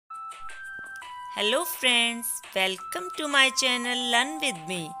Hello friends, welcome to my channel Learn with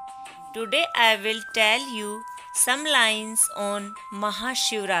me. Today I will tell you some lines on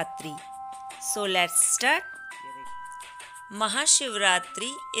Mahashivratri. So let's start.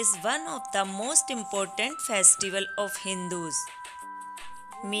 Mahashivratri is one of the most important festival of Hindus.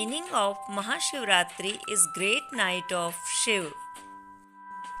 Meaning of Mahashivratri is great night of Shiv.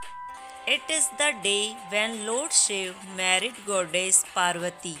 It is the day when Lord Shiv married goddess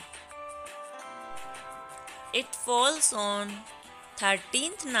Parvati. It falls on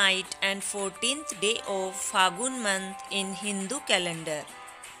 13th night and 14th day of Phagun month in Hindu calendar.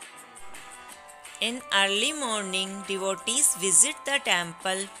 In early morning, devotees visit the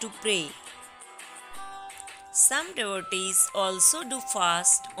temple to pray. Some devotees also do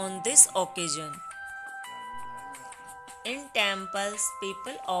fast on this occasion. In temples,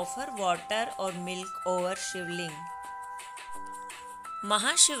 people offer water or milk over Shivling.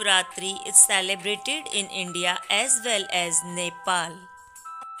 Mahashivratri is celebrated in India as well as Nepal.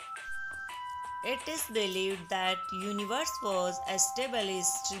 It is believed that universe was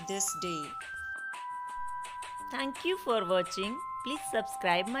established this day. Thank you for watching. Please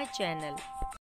subscribe my channel.